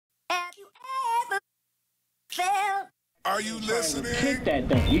Are you listening? Kick that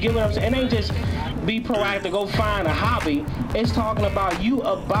thing. You get what I'm saying? It ain't just be proactive, go find a hobby. It's talking about you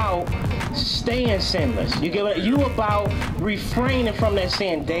about staying sinless. You get what you about refraining from that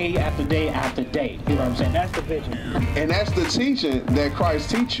sin day after day after day. You know what I'm saying? That's the vision. And that's the teaching that Christ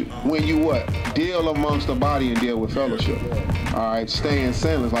teach you when you what? Deal amongst the body and deal with fellowship. All right, staying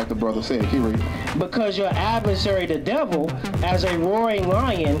sinless, like the brother said. Keep reading. Because your adversary, the devil, as a roaring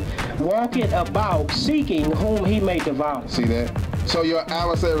lion, walketh about seeking whom he may devour. See that? So your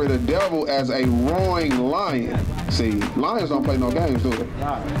adversary, the devil, as a roaring lion. See, lions don't play no games, do they?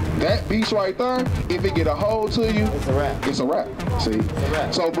 That beast right there, if it get a hold to you, it's a wrap. It's a wrap. See? It's a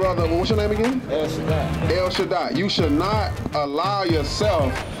wrap. So, brother, what's your name again? El Shaddai. El Shaddai. You should not allow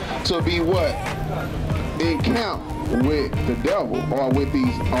yourself to be what? Encounter with the devil or with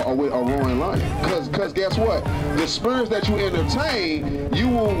these or with a roaring lion. Cause guess what? The spirits that you entertain, you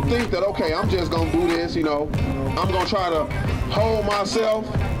will think that, okay, I'm just gonna do this, you know, I'm gonna try to hold myself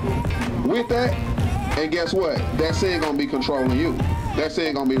with that, and guess what? That sin gonna be controlling you. That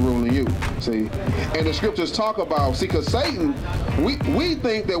sin gonna be ruling you. See? And the scriptures talk about, see, cause Satan, we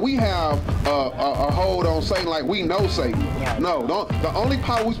think that we have a hold on Satan like we know Satan. No, the only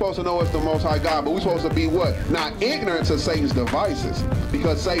power we're supposed to know is the Most High God, but we're supposed to be what? Not ignorant to Satan's devices.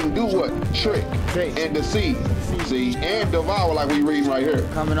 Because Satan do what? Trick and deceive. See? And devour, like we reading right here.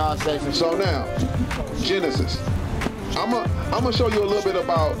 Coming all safe. So now, Genesis. I'm gonna show you a little bit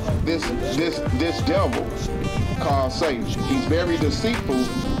about this devil called Satan. He's very deceitful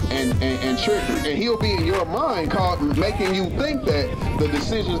and tricky, and he'll be in your mind making you think that the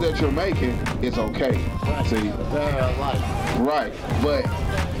decisions that you're making is okay. Right. See? Right, but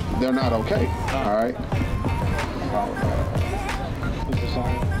they're not okay. All right.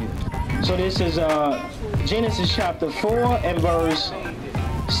 So this is Genesis chapter 4 and verse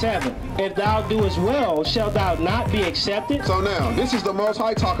 7. If thou doest well, shalt thou not be accepted? So now, this is the Most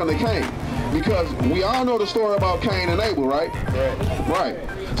High talking to Cain. Because we all know the story about Cain and Abel, right? Right.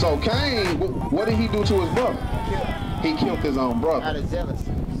 So Cain, what did he do to his brother? He killed his own brother. Out of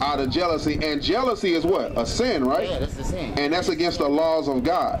jealousy. Out of jealousy. And jealousy is what? A sin, right? Yeah, that's a sin. And that's against the laws of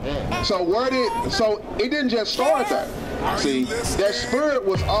God. Yeah. So it didn't just start there. See, that spirit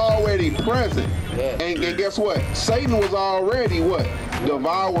was already present. Yeah. And guess what? Satan was already what?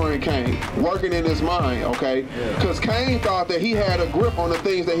 Devouring Cain, working in his mind, okay? Because Cain thought that he had a grip on the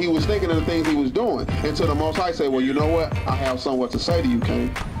things that he was thinking and the things he was doing. Until the Most High said, well, you know what? I have somewhat to say to you,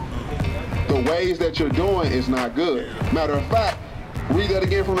 Cain. The ways that you're doing is not good. Matter of fact, read that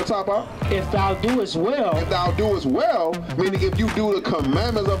again from the top out. If thou doest well. If thou doest well, meaning if you do the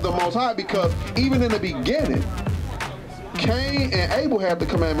commandments of the Most High, because even in the beginning, Cain and Abel had the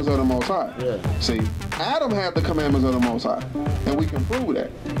commandments of the Most High. Yeah. See, Adam had the commandments of the Most High. And we can prove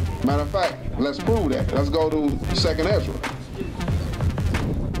that. Matter of fact, let's prove that. Let's go to 2nd Ezra.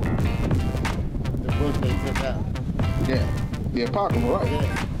 The book they took out. Yeah, the Apocrypha, right?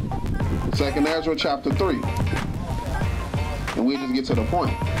 Yeah. 2nd Ezra chapter 3. And we just get to the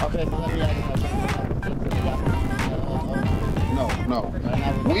point. Okay, so let me ask you. No.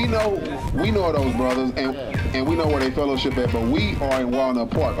 We know those brothers, and we know where they fellowship at, but we are in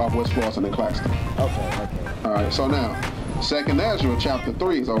Walnut Park off West Florissant and Claxton. Okay. All right, so now, 2nd Ezra chapter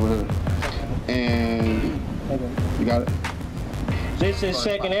 3 is over here. And you got it? This is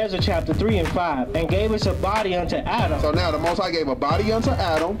 2nd Ezra chapter 3 and 5. And gave us a body unto Adam. So now the Most High gave a body unto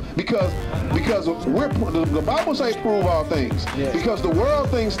Adam because the Bible says prove all things. Yeah. Because the world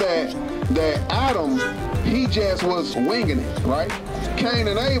thinks that Adam, he just was winging it, right? Cain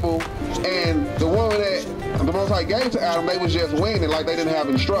and Abel and the woman that the Most High gave to Adam, they was just winging it like they didn't have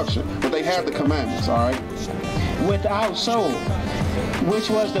instruction. But they had the commandments, all right? Without soul, which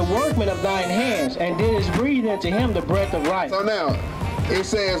was the workman of thine hands, and didst breathe into him the breath of life. So now, it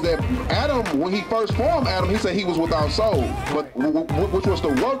says that Adam, when he first formed Adam, he said he was without soul, but which was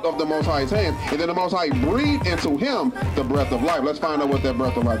the work of the Most High's hand. And then the Most High breathed into him the breath of life. Let's find out what that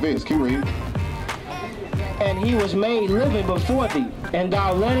breath of life is. Keep reading. And he was made living before thee, and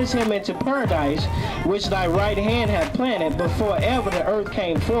thou leddest him into paradise, which thy right hand had planted before ever the earth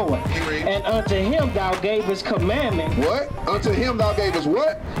came forward. And unto him thou gavest commandment. What? Unto him thou gavest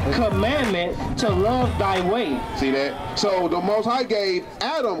what? Commandment to love thy way. See that? So the Most High gave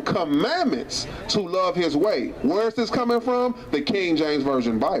Adam commandments to love his way. Where's this coming from? The King James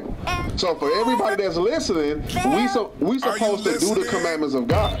Version Bible. So for everybody that's listening, we supposed to do the commandments of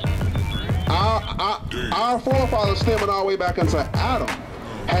God. Our forefathers, stemming all the way back into Adam,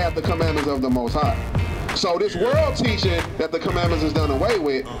 had the commandments of the Most High. So this world teaching that the commandments is done away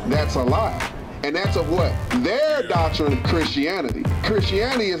with, that's a lie. And that's of what? Their doctrine, Christianity.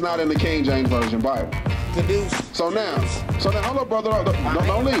 Christianity is not in the King James Version Bible. Caduce. So now, hold up, brother.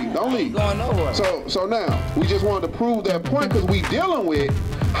 Don't leave. Going nowhere. So now, we just wanted to prove that point because we dealing with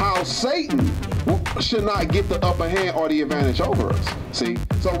how Satan should not get the upper hand or the advantage over us. See?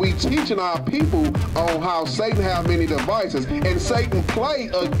 So we teaching our people on how Satan have many devices, and Satan play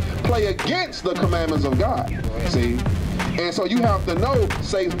against the commandments of God. See? And so you have to know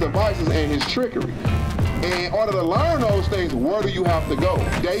Satan's devices and his trickery. And in order to learn those things, where do you have to go?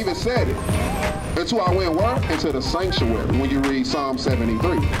 David said it. Until I went where? Into the sanctuary, when you read Psalm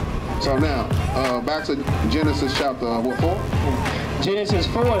 73. So now, back to Genesis chapter, what, 4? Genesis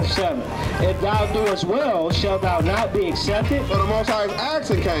 4:7. If thou doest well, shalt thou not be accepted? So the Most High is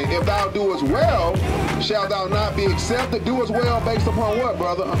asking Cain, if thou doest well, shalt thou not be accepted? Do as well based upon what,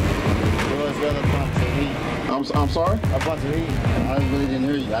 brother? Do as well upon to read. I'm sorry? Upon to read. I really didn't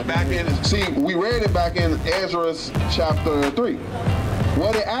hear you. See, we read it back in Ezra chapter 3.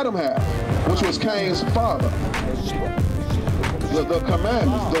 What did Adam have? Which was Cain's father. The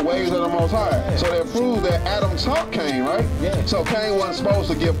commandments, the ways of the Most High. So that proves that Adam taught Cain, right? Yeah. So Cain wasn't supposed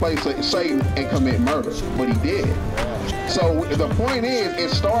to give place to Satan and commit murder, but he did. So the point is, it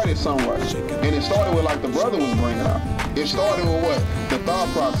started somewhere. And it started with, like the brother was bringing up. It started with what? The thought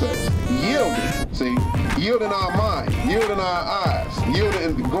process. Yielding. See? Yielding our mind, yielding our eyes, yielding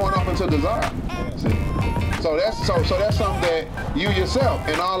and going off into desire. See? So that's something that you yourself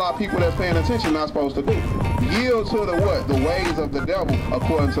and all our people that's paying attention not supposed to do. Yield to the what? The ways of the devil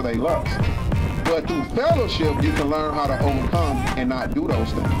according to their lust. But through fellowship, you can learn how to overcome and not do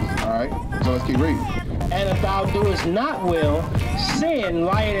those things. All right? So let's keep reading. And if thou doest not well, sin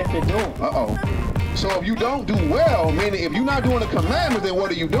lieth at the door. Uh-oh. So if you don't do well, meaning if you're not doing the commandments, then what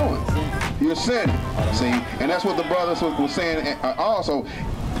are you doing? You're sinning. See? And that's what the brothers was saying also.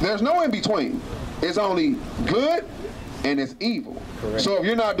 There's no in between. It's only good and it's evil. Correct. So if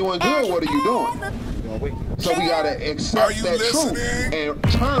you're not doing good, what are you doing? So we gotta accept that truth and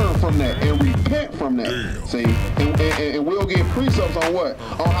turn from that and repent from that. Damn. See, and we'll get precepts on what?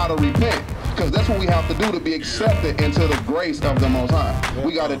 On how to repent, because that's what we have to do to be accepted into the grace of the Most High.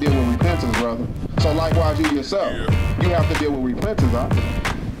 We gotta deal with repentance, brother. So likewise, you yourself, you have to deal with repentance, huh?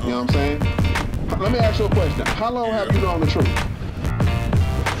 You know what I'm saying? Let me ask you a question. How long have you known the truth?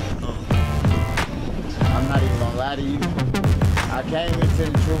 I'm not even gonna lie to you. I came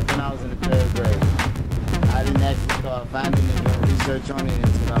into the truth when I was in the 3rd grade. I didn't actually start finding it or research on it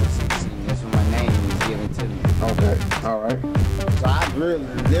until I was 16. That's when my name was given to me. Okay, all right. So I really,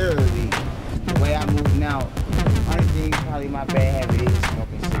 literally, the way I move now, only thing probably my bad habit is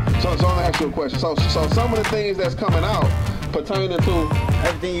smoking cigarettes. So I'm gonna ask you a question. So some of the things that's coming out pertaining to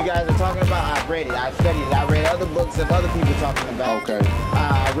everything you guys are talking about, I've read it, I've studied it, I read other books of other people talking about it. Okay.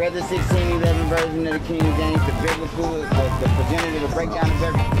 I read the 1611 version of the King James, the biblical, the progenitor, the breakdown of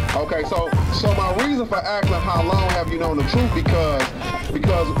everything. Okay, so my reason for asking how long have you known the truth, because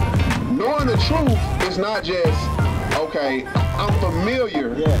knowing the truth is not just, okay, I'm familiar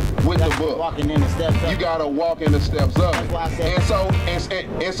with the book. Walking in the steps of you gotta walk in the steps of it.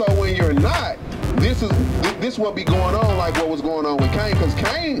 And so when you're not, this what be going on like what was going on with Cain, because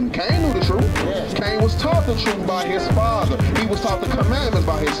Cain knew the truth. Yes. Cain was taught the truth by his father. He was taught the commandments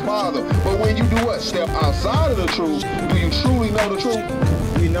by his father. But when you do what? Step outside of the truth, do you truly know the truth?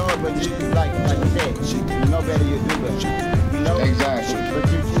 You know it, but you like you said, you know better, you do better. You know exactly.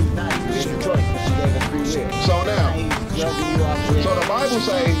 But you choose not to. It's a choice. You gave us free will. So now, so the Bible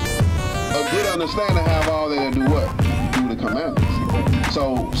says a good understanding have all that do what? Do the commandments.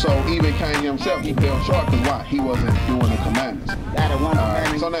 So even Cain himself, he fell short because why? He wasn't doing the commandments.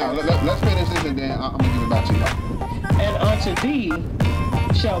 So now, let's finish this and then I'm going to give it back to you. And unto thee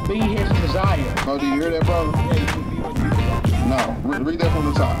shall be his desire. Oh, do you hear that, brother? No, read that from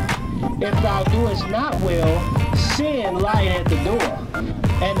the top. If thou doest not well, sin lieth at the door,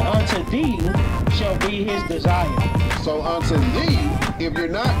 and unto thee shall be his desire. So unto thee, if you're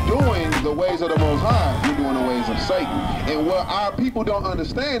not doing the ways of the Most High, you're doing the ways of Satan. And what our people don't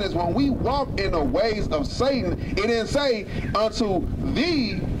understand is when we walk in the ways of Satan, it didn't say unto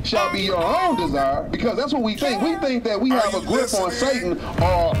thee shall be your own desire, because that's what we think. We think that we have a grip on Satan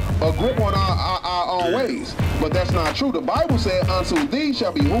or a grip on our own ways. But that's not true. The Bible said unto thee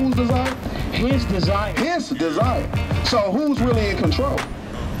shall be whose desire? His desire. His desire. So who's really in control?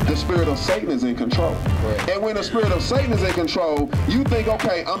 The spirit of Satan is in control. Right. And when the spirit of Satan is in control, you think,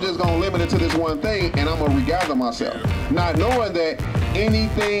 okay, I'm just going to limit it to this one thing and I'm going to regather myself. Not knowing that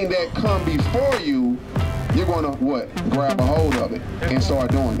anything that come before you, you're going to, what? Grab a hold of it and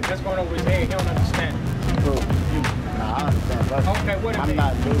start doing it. That's going over his head. He don't understand. I understand. Okay, what it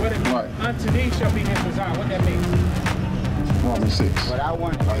means? Right. Unto thee shall be his desire. What that means? Romans 6. What I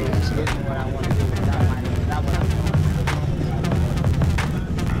want to do is what I want to do is not mind.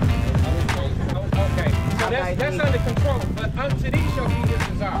 right That's thing. under control. But unto thee shall be his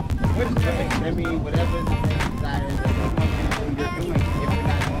desire. What does that mean? That means whatever the desire is that you want to do, you're doing. If you're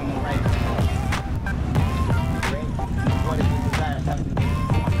not doing the right thing. What is the desire have to do?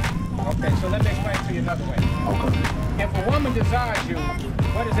 Okay, so let me explain to you another way. Okay. If a woman desires you,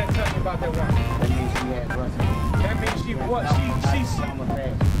 what does that tell you about that woman? That means she has Russell. That means she wants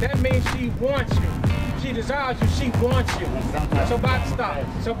that means she wants you. She desires you, she wants you.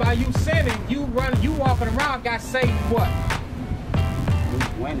 So by you sinning, you walking around got Satan what?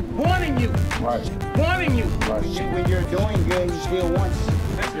 Wanting you. Right. Wanting you. Right. When you're doing good, he still wants you.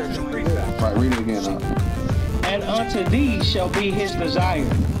 That's just the precept. Right. Read it again. And unto thee shall be his desire.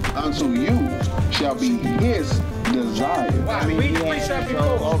 Unto you shall be his desire. Wow, read the precept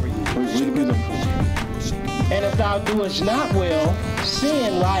before. Read the precept. And if thou doest not well,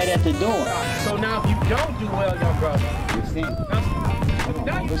 sin lieth at the door. So now if you don't do well, young brother, You're sinning.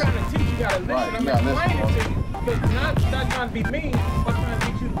 now you're trying to teach, you gotta listen. Right, I'm you gotta explaining listen, to you. Because not trying to be mean, but trying to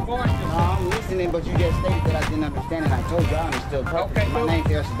teach you the part. No, I'm listening, but you just stated that I didn't understand it. I told you I understood perfect. Okay, My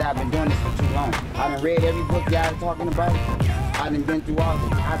name's El Shaddai. I've been doing this for too long. I done read every book y'all talking about. I done been through all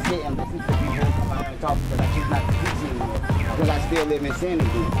of it. I sit and listen to people come out and talk because I choose not to teach anymore. Because I still live in sin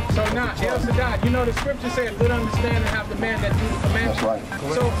again. So now, El Shaddai, you know the scripture says, good understanding have the man that do the commandments.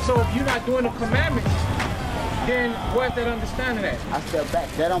 That's right. So if you're not doing the commandments, then where's that understanding at? I step back.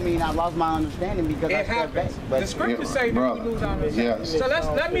 That don't mean I lost my understanding because I It step back. happens. But The scriptures say that brother, we lose our understanding. yes. So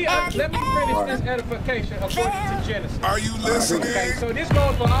let me finish this edification according to Genesis. Are you listening? Okay, so this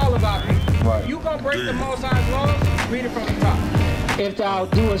goes for all of our people. Right. You gonna break the Most High's laws? Read it from the top. If thou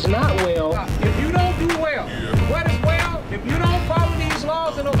doest not well, If you don't do well, what is well? If you don't follow these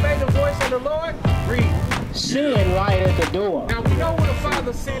laws and obey the voice of the Lord, read. sin lieth at the door. Now we know what a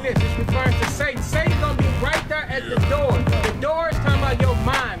father's sin is. It's referring to Satan. Satan's gonna be right there at the door. The door is talking about your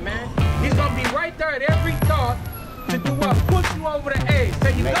mind, man. He's gonna be right there at every thought to do what? Push you over the edge.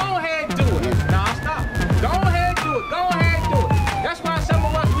 Say you go ahead, do it. Nah, stop. Go ahead, do it. Go ahead, do it. That's why some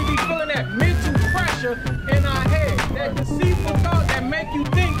of us we be feeling that mental pressure in our head, that deceitful thought that make you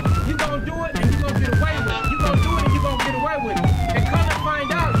think you gonna do it and you gonna get away with it. You gonna do it and you gonna get away with it. And come to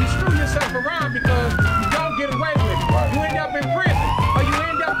find out, you screw yourself around because you don't get away with it. You end up in prison, or you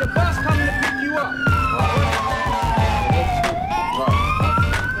end up the bus coming to pick you up.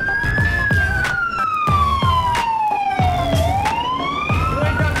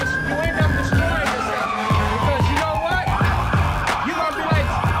 You end up destroying yourself because you know what? You're gonna be like,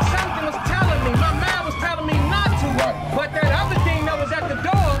 something was telling me, my mind was telling me not to, but that other thing that was at the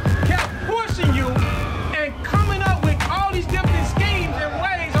door kept pushing you and coming up with all these different schemes and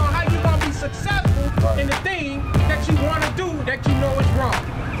ways on how you're gonna be successful in the thing that you want to do that you know is wrong.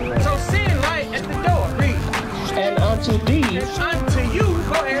 So sin light at the door, read. And unto thee And unto you,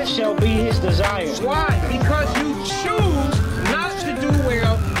 go ahead. shall be his desire. Why? Because you choose not to do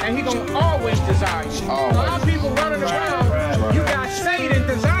well, and he gonna always desire you. A lot of people running around, you got Satan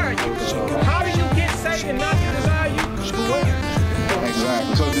desire you. How do you get Satan not to desire you?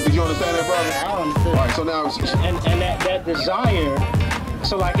 Exactly. So did you understand that, brother? I don't understand. All right. So now, And that desire,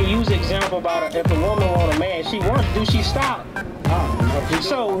 so like you use the example about if a woman want a man, she wants to do, she stop.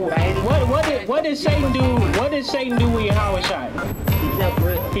 So what did Satan do? What did Satan do with Yahweh Shai?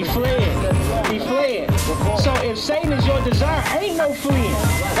 He fled. He fled. So if Satan is your desire, ain't no fleeing.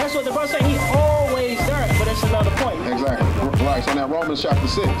 That's what the Bible says. He's always there. But that's another point. exactly. Right. So now Romans chapter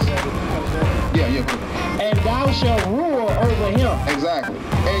 6. Yeah. And thou shalt rule over him. Exactly.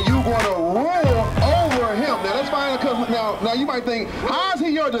 And you going to rule over him. Now that's fine because now you might think, how is he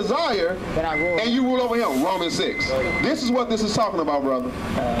your desire But I rule. and you rule over him? Romans 6. This is what this is talking about, brother.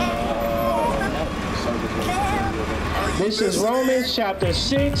 This is Romans chapter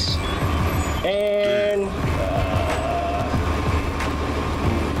 6 and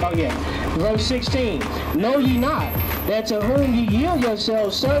verse 16. Know ye not that to whom ye yield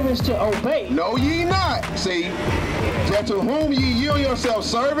yourselves servants to obey? Know ye not, see, that to whom ye yield yourselves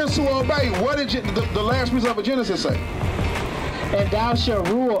servants to obey. What did the last piece of Genesis say? And thou shalt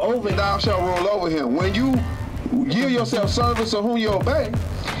rule over him. Thou shalt rule over him. When you yield yourself servants to whom you obey,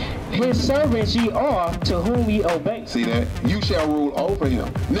 His servants ye are to whom ye obey. see that? You shall rule over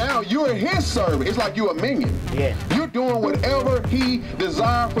him. Now you're his servant. It's like you're a minion. Yeah. You're doing whatever he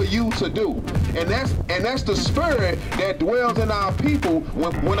desires for you to do. And that's the spirit that dwells in our people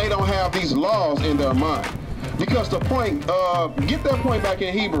when they don't have these laws in their mind. Because the point, get that point back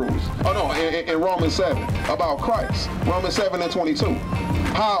in Hebrews. Oh no, in Romans 7 about Christ. Romans 7 and 22.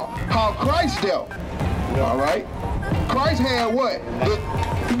 How Christ dealt. All right. Christ had what?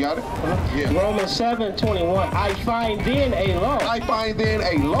 You got it? Yeah. Romans 7:21. I find then a law. I find then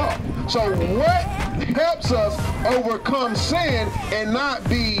a law. So what helps us overcome sin and not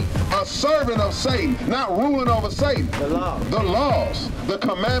be a servant of Satan, not ruling over Satan. The laws, the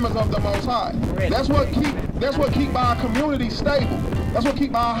commandments of the Most High. That's what keep our community stable. That's what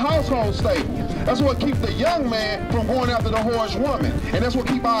keep our household stable. That's what keep the young man from going after the whorish woman. And that's what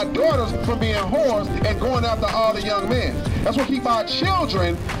keep our daughters from being whores and going after all the young men. That's what keep our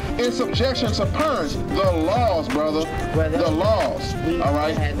children in subjection to parents. The laws, brother. The laws. All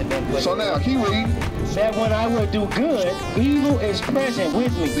right? So now, keep reading. That when I will do good, evil is present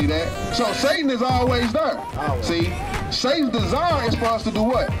with me. See that? So Satan is always there. See? Satan's desire is for us to do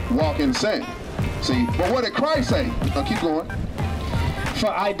what? Walk in sin. See? But what did Christ say? Now keep going. For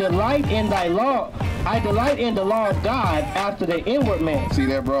I delight in thy law. I delight in the law of God after the inward man. See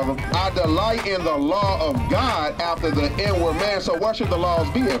that, brother? I delight in the law of God after the inward man. So where should the laws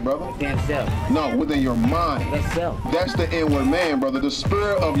be at, brother? Within self. No, within your mind. That's self. That's the inward man, brother. The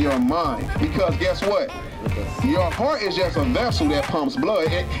spirit of your mind. Because guess what? Your heart is just a vessel that pumps blood.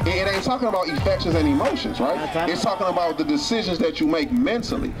 It ain't talking about affections and emotions, right? It's talking about the decisions that you make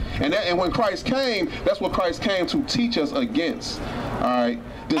mentally. And when Christ came, that's what Christ came to teach us against. All right?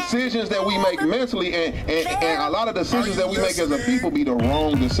 Decisions that we make mentally, and a lot of decisions that we make as a people be the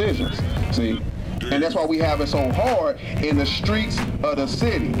wrong decisions. See? And that's why we have it so hard in the streets of the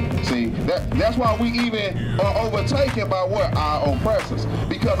city. See, that's why we even are overtaken by what? Our oppressors.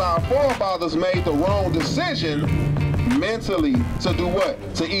 Because our forefathers made the wrong decision mentally to do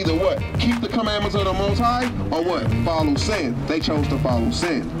what? To either what? Keep the commandments of the Most High or what? Follow sin. They chose to follow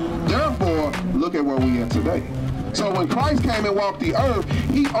sin. Therefore, look at where we are today. So when Christ came and walked the earth,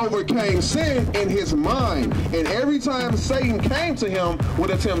 he overcame sin in his mind. And every time Satan came to him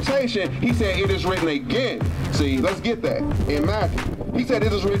with a temptation, he said, it is written again. See, let's get that in Matthew. He said,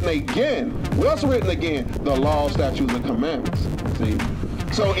 it is written again. What's written again? The law, statutes, and commandments. See?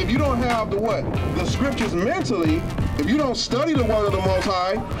 So if you don't have the what? The scriptures mentally, if you don't study the word of the Most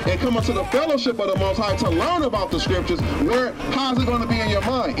High and come into the fellowship of the Most High to learn about the scriptures, how's it going to be in your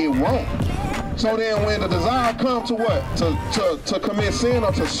mind? It won't. So then when the desire comes to what? To commit sin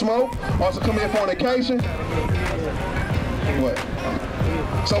or to smoke or to commit fornication? What?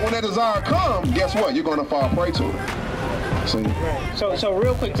 So when that desire comes, guess what? You're going to fall prey to it. See? So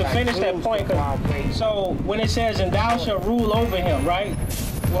real quick to finish that point, so when it says, and thou shalt rule over him, right?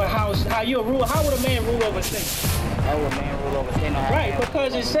 Well, how would a man rule over Satan? How would a man rule over Satan? Right,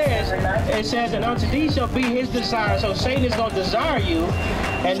 because it says, and unto thee shall be his desire. So Satan is going to desire you.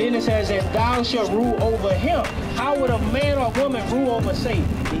 And then it says, and thou shalt rule over him. How would a man or woman rule over Satan?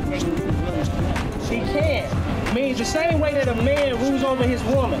 He can. Means the same way that a man rules over his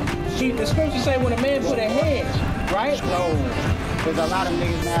woman. The scriptures say when a man put a hedge, right? No. There's a lot of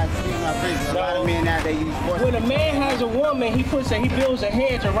niggas now, excuse my French, a lot of men now, they use force. When a man has a woman, he builds a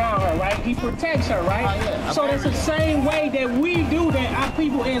hedge around her, right? He protects her, right? Oh, yeah. So that's the same way that we do that our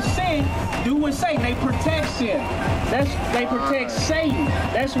people in sin do with Satan. They protect sin. They protect Satan.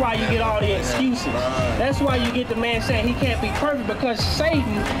 That's why you get all the excuses. That's why you get the man saying he can't be perfect, because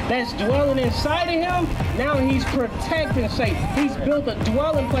Satan that's dwelling inside of him, now he's protecting Satan. He's built a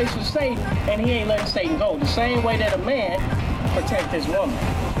dwelling place for Satan, and he ain't letting Satan go. The same way that a man protect his woman.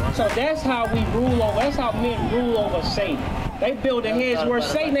 So that's how we rule over, that's how men rule over Satan. They build a hedge where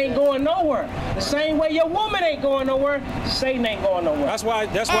Satan ain't going nowhere. The same way your woman ain't going nowhere, Satan ain't going nowhere. That's why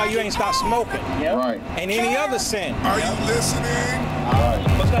you ain't stopped smoking. Yep. Right. And any other sin. Are you listening?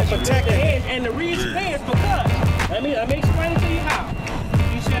 Because you protect the hedge, and the reason is because, let me explain to you how.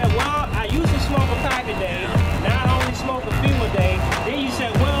 You said, well, I used to smoke a pack a day, now I only smoke a few a day. Then you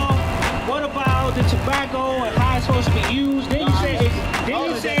said, well, what about the tobacco and how it's supposed to be used? Then you said,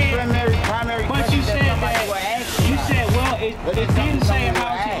 primary but you said that, you said, well, it didn't say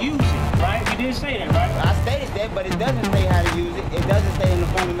how to use it, right? You didn't say that, right? I stated that, but it doesn't say how to use it. It doesn't say in the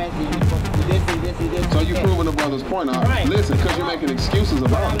fundamental you're supposed to do this and this and this. So you're proving the brother's point. Right. Listen, because you're making excuses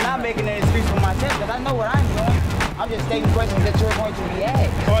about I'm it. not making an excuse for myself, because I know what I'm doing. I'm just stating questions that you're going to be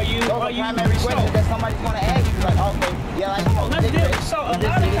asked. Those are primary questions that somebody's going to ask you. Like, okay, yeah, like, let's do it. So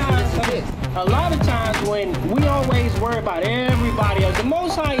a lot of times when we always worry about everybody else, the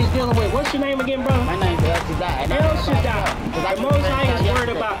Most High is dealing with, what's your name again, brother? My name's El Shaddai. El Shaddai. The Most High is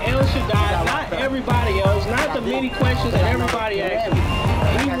worried about El Shaddai, not everybody else, not the many questions that everybody asks you.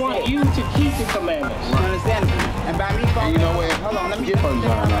 We want you to keep the commandments. You understand? And by me following, you know what? Hold on, let me Get just first,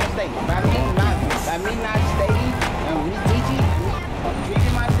 by me not stating and re-teaching and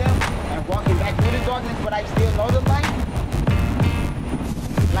treating myself and walking back through the darkness, but I still know the light.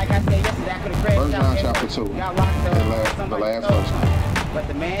 Like I said yesterday, I could have crashed First out. John chapter 2. Got locked up. The last verse. But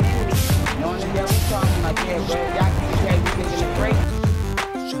the man in me, knowing the devil's talking, like, yeah, bro, y'all can